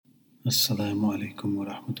Assalamu alaikum wa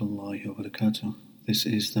rahmatullahi wa barakatuh. This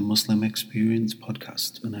is the Muslim Experience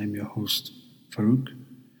podcast, and I'm your host, Farouk.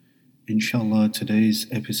 Inshallah, today's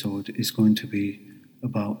episode is going to be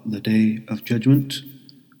about the Day of Judgment,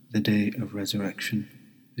 the Day of Resurrection.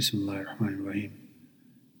 Bismillahir Rahmanir Rahim.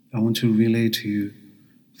 I want to relay to you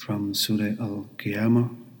from Surah Al-Qiyamah,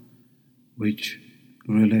 which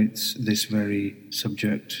relates this very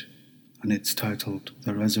subject, and it's titled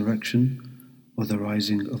The Resurrection or the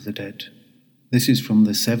Rising of the Dead. This is from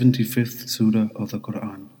the 75th Surah of the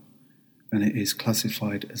Quran, and it is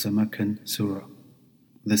classified as a Meccan Surah.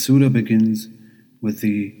 The Surah begins with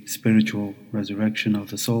the spiritual resurrection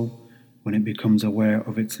of the soul when it becomes aware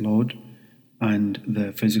of its Lord, and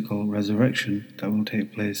the physical resurrection that will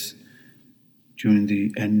take place during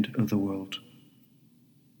the end of the world.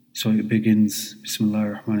 So it begins,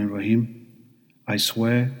 Bismillahir Rahmanir Rahim, I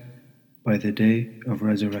swear by the day of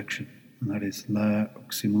resurrection. And that is La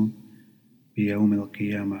Uqsimu Biyawm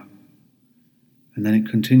al-Qiyamah. And then it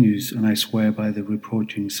continues, and I swear by the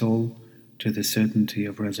reproaching soul to the certainty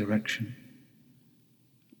of resurrection.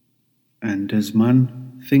 And does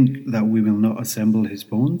man think that we will not assemble his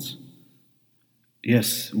bones?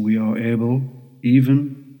 Yes, we are able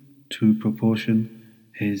even to proportion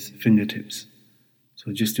his fingertips.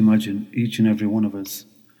 So just imagine each and every one of us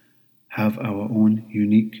have our own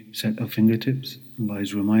unique set of fingertips. Allah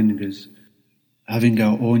is reminding us, having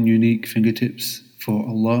our own unique fingertips for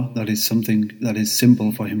Allah, that is something that is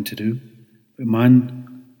simple for Him to do. But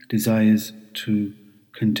man desires to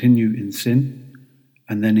continue in sin,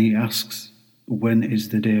 and then he asks, when is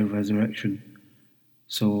the day of resurrection?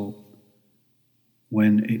 So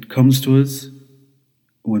when it comes to us,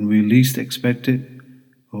 when we least expect it,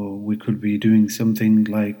 or we could be doing something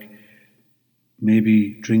like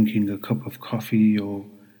maybe drinking a cup of coffee or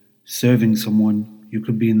serving someone, you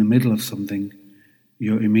could be in the middle of something,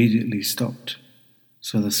 you're immediately stopped.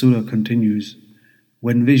 So the surah continues,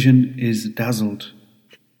 when vision is dazzled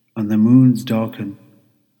and the moons darken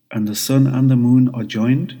and the sun and the moon are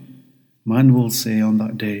joined, man will say on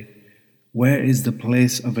that day, where is the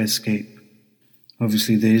place of escape?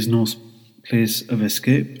 Obviously there is no place of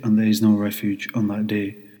escape and there is no refuge on that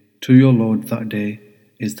day. To your Lord that day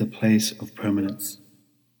is the place of permanence.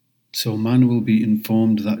 So man will be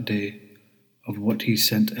informed that day of what he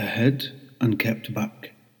sent ahead and kept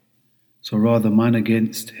back. So rather man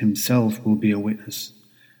against himself will be a witness.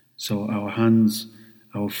 So our hands,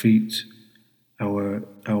 our feet, our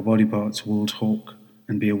body parts will talk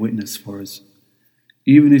and be a witness for us.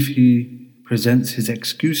 Even if he presents his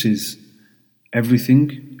excuses,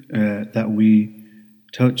 everything that we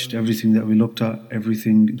touched, everything that we looked at,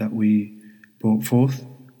 everything that we brought forth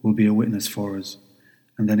will be a witness for us.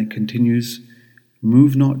 And then it continues,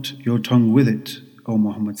 move not your tongue with it, O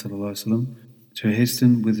Muhammad sallallahu alaihi wasallam, to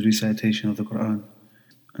hasten with recitation of the Quran.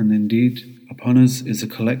 And indeed, upon us is a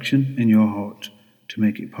collection in your heart to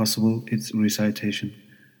make it possible its recitation.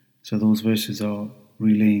 So those verses are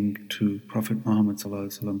relaying to Prophet Muhammad sallallahu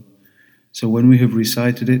alaihi wasallam. So when we have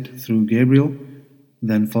recited it through Gabriel,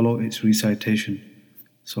 then follow its recitation.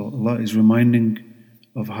 So Allah is reminding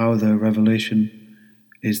of how the revelation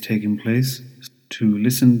is taking place, to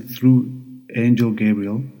listen through Angel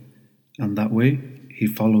Gabriel, and that way he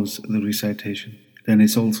follows the recitation. Then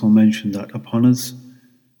it's also mentioned that upon us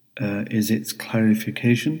is its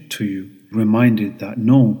clarification to you, reminded that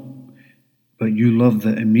no, but you love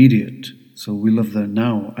the immediate, so we love the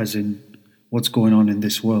now, as in what's going on in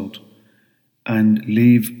this world, and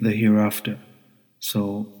leave the hereafter.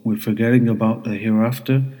 So we're forgetting about the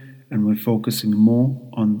hereafter and we're focusing more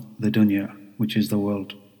on the dunya, which is the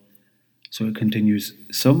world. So it continues,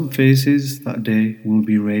 some faces that day will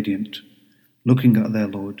be radiant, looking at their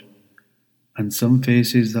Lord, and some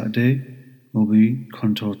faces that day will be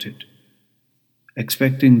contorted,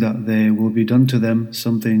 expecting that there will be done to them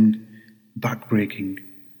something backbreaking,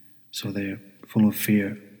 so they're full of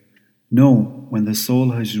fear. No, when the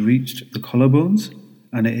soul has reached the collarbones,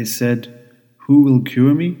 and it is said, who will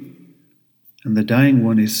cure me? And the dying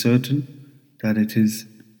one is certain that it is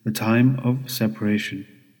the time of separation.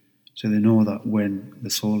 So they know that when the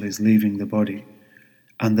soul is leaving the body,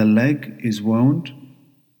 and the leg is wound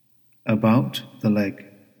about the leg,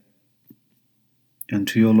 and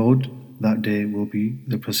to your Lord that day will be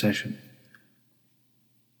the procession.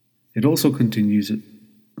 It also continues,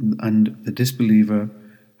 and the disbeliever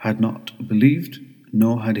had not believed,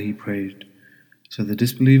 nor had he prayed. So the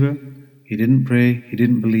disbeliever, he didn't pray, he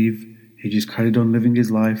didn't believe, he just carried on living his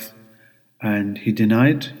life, and he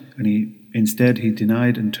denied, and he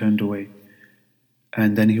denied and turned away.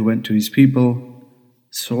 And then he went to his people,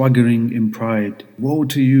 swaggering in pride, woe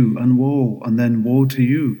to you, and then woe to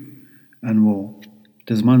you. and war.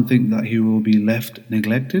 Does man think that he will be left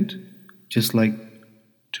neglected, just like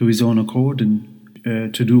to his own accord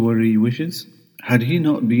and to do what he wishes? Had he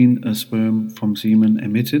not been a sperm from semen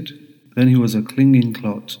emitted, then he was a clinging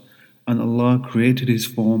clot, and Allah created his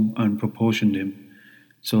form and proportioned him.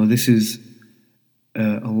 So this is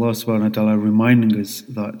Allah subhanahu wa ta'ala reminding us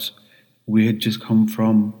that we had just come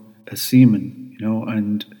from a semen,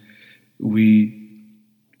 and we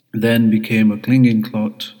then became a clinging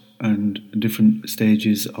clot and different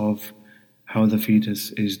stages of how the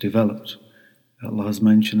fetus is developed. Allah has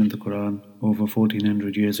mentioned in the Quran over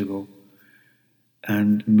 1400 years ago,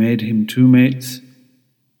 and made him two mates,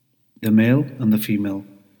 the male and the female.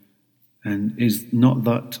 And is not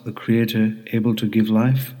that the Creator able to give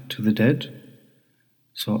life to the dead?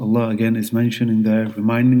 So Allah again is mentioning there,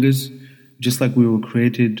 reminding us, just like we were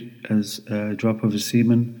created as a drop of a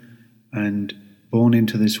semen and born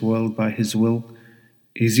into this world by His will,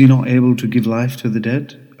 is He not able to give life to the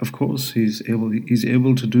dead? Of course He's able. He's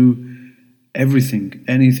able to do everything,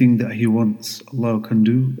 anything that He wants. Allah can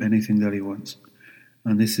do anything that He wants.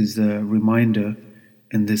 And this is the reminder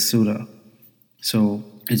in this surah. So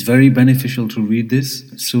it's very beneficial to read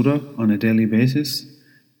this surah on a daily basis,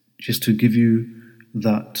 just to give you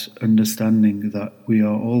that understanding that we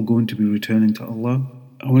are all going to be returning to Allah.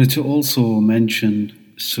 I wanted to also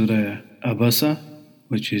mention Surah Abasa,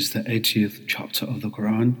 which is the 80th chapter of the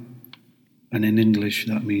Quran, and in English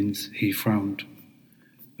that means He frowned.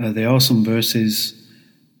 There are some verses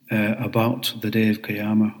about the day of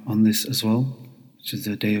Qiyamah on this as well, which is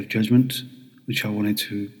the day of judgment, which I wanted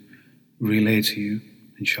to relay to you,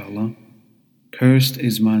 inshallah. Cursed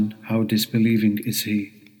is man, how disbelieving is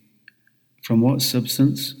he. From what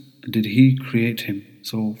substance did He create him?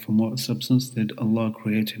 So from what substance did Allah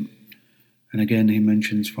create him? And again He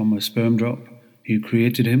mentions from a sperm drop He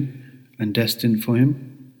created him and destined for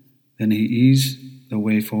him. Then He eased the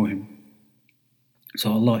way for him.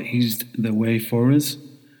 So Allah eased the way for us,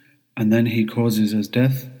 and then He causes us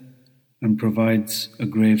death and provides a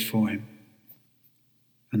grave for him.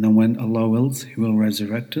 And then when Allah wills, He will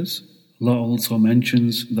resurrect us. Allah also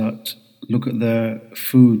mentions that look at the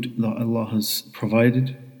food that Allah has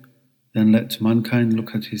provided, then let mankind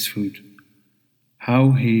look at His food.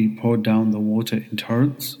 How He poured down the water in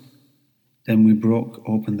torrents, then we broke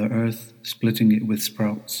open the earth, splitting it with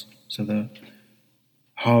sprouts, so the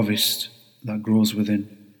harvest that grows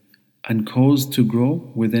within, and caused to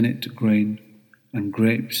grow within it grain, and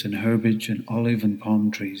grapes and herbage and olive and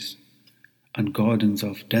palm trees, and gardens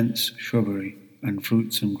of dense shrubbery and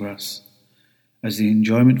fruits and grass, as the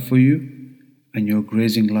enjoyment for you and your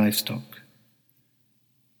grazing livestock.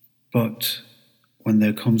 But when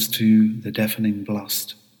there comes to you the deafening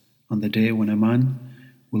blast, on the day when a man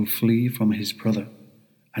will flee from his brother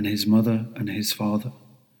and his mother and his father.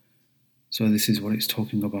 So this is what it's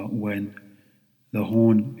talking about. When the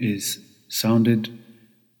horn is sounded,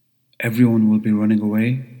 everyone will be running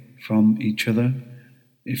away from each other.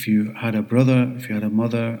 If you had a brother, if you had a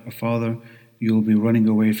mother, a father, you'll be running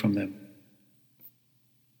away from them,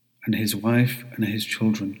 and his wife and his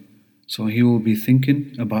children. So he will be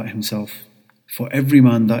thinking about himself. For every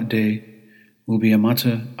man that day will be a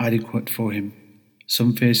matter adequate for him.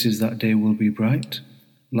 Some faces that day will be bright,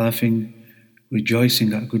 laughing,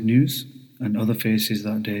 rejoicing at good news, and other faces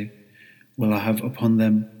that day will have upon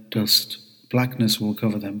them dust. Blackness will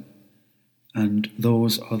cover them. And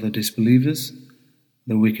those are the disbelievers,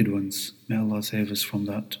 the wicked ones. May Allah save us from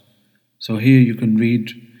that. So here you can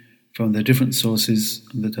read from the different sources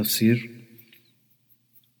of the tafsir,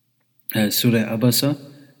 Surah Abasa,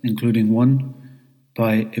 including one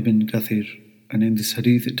by Ibn Kathir. And in this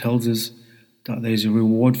hadith it tells us that there is a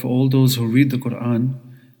reward for all those who read the Quran,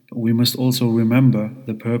 but we must also remember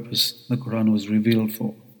the purpose the Quran was revealed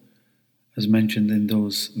for, as mentioned in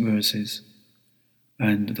those verses.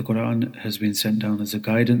 And the Quran has been sent down as a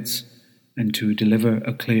guidance and to deliver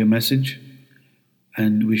a clear message,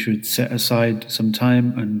 and we should set aside some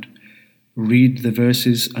time and read the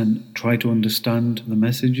verses and try to understand the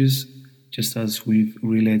messages, just as we've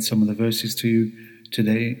relayed some of the verses to you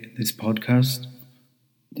today in this podcast.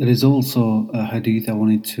 There is also a hadith I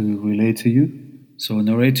wanted to relay to you. So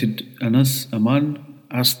narrated Anas, a man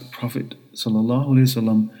asked the Prophet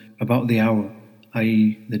ﷺ about the hour,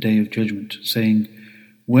 i.e. the day of judgment, saying,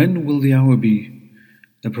 "When will the hour be?"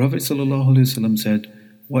 The Prophet ﷺ said,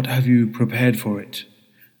 "What have you prepared for it?"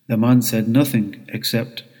 The man said, "Nothing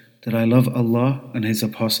except that I love Allah and His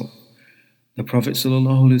Apostle." The Prophet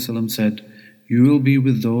ﷺ said, "You will be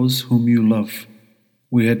with those whom you love."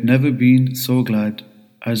 We had never been so glad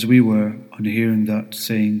as we were on hearing that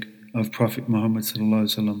saying of Prophet Muhammad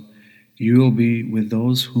ﷺ, You will be with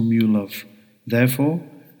those whom you love. Therefore,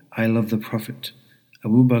 I love the Prophet,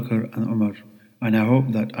 Abu Bakr and Umar, and I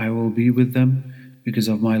hope that I will be with them because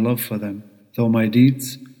of my love for them, though my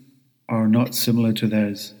deeds are not similar to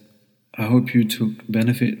theirs. I hope you took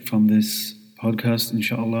benefit from this podcast,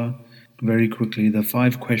 inshallah. Very quickly, the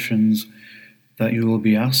 5 questions that you will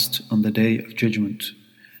be asked on the Day of Judgment.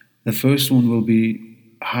 The first one will be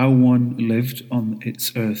how one lived on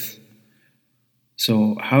its earth.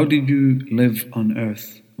 So, how did you live on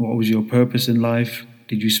earth? What was your purpose in life?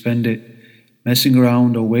 Did you spend it messing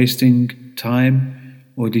around or wasting time?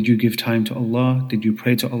 Or did you give time to Allah? Did you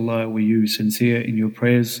pray to Allah? Were you sincere in your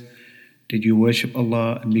prayers? Did you worship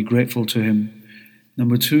Allah and be grateful to Him?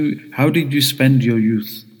 Number 2, how did you spend your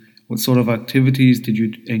youth? What sort of activities did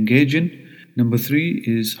you engage in? Number 3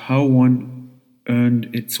 is how one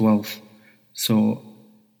earned its wealth. So,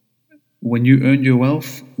 when you earned your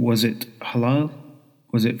wealth, was it halal?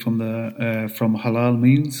 Was it from halal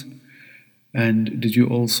means? And did you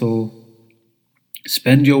also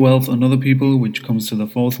spend your wealth on other people, which comes to the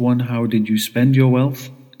 4th one? How did you spend your wealth?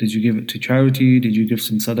 Did you give it to charity? Did you give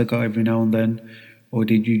some sadaqah every now and then? Or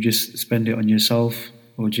did you just spend it on yourself?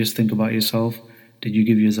 Or just think about yourself? Did you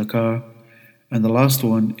give your zakah? And the last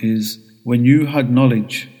one is when you had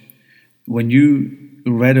knowledge, when you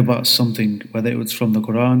read about something, whether it was from the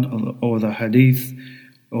Quran or the Hadith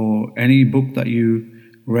or any book that you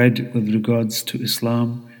read with regards to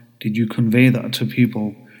Islam, did you convey that to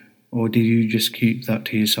people or did you just keep that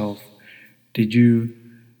to yourself? Did you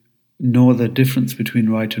know the difference between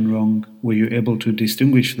right and wrong? Were you able to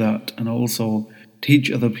distinguish that and also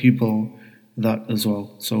teach other people that as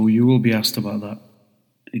well? So you will be asked about that.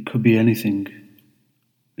 It could be anything.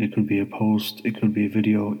 It could be a post, it could be a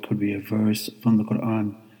video, it could be a verse from the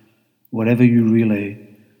Quran. Whatever you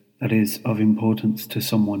relay that is of importance to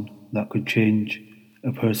someone that could change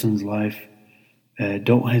a person's life,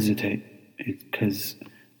 don't hesitate, because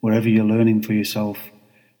whatever you're learning for yourself,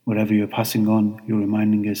 whatever you're passing on, you're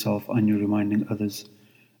reminding yourself and you're reminding others.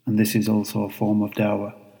 And this is also a form of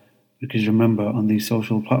da'wah. Because remember, on these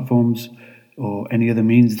social platforms or any other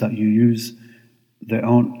means that you use, they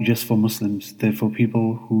aren't just for Muslims, they're for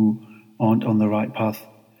people who aren't on the right path.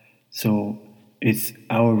 So it's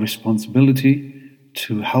our responsibility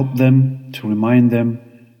to help them, to remind them,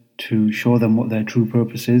 to show them what their true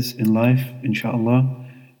purpose is in life, inshallah.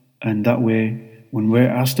 And that way, when we're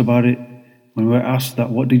asked about it, when we're asked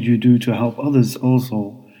that what did you do to help others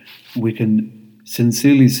also, we can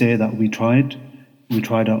sincerely say that we tried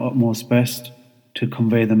our utmost best to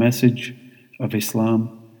convey the message of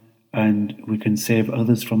Islam, and we can save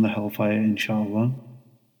others from the hellfire, inshallah.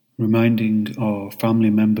 Reminding our family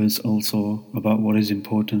members also about what is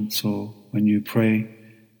important. So when you pray,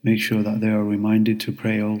 make sure that they are reminded to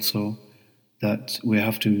pray also, that we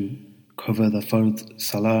have to cover the fard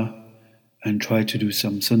salah and try to do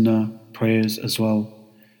some sunnah prayers as well.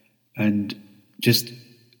 And just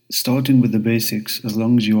starting with the basics, as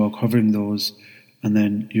long as you are covering those, and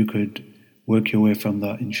then you could work your way from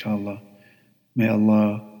that, inshallah. May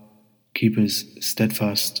Allah keep us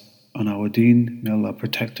steadfast on our deen. May Allah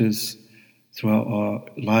protect us throughout our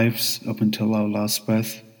lives up until our last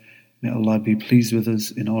breath. May Allah be pleased with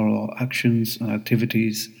us in all our actions and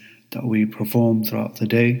activities that we perform throughout the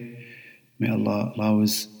day. May Allah allow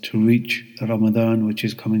us to reach the Ramadan, which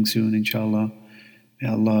is coming soon, inshallah. May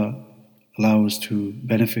Allah allow us to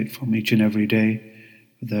benefit from each and every day,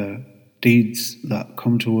 the deeds that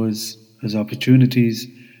come to us as opportunities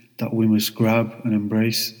that we must grab and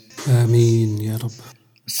embrace. Ameen, Ya Rabb.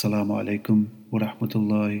 Assalamu alaikum wa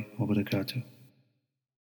rahmatullahi wa barakatuh.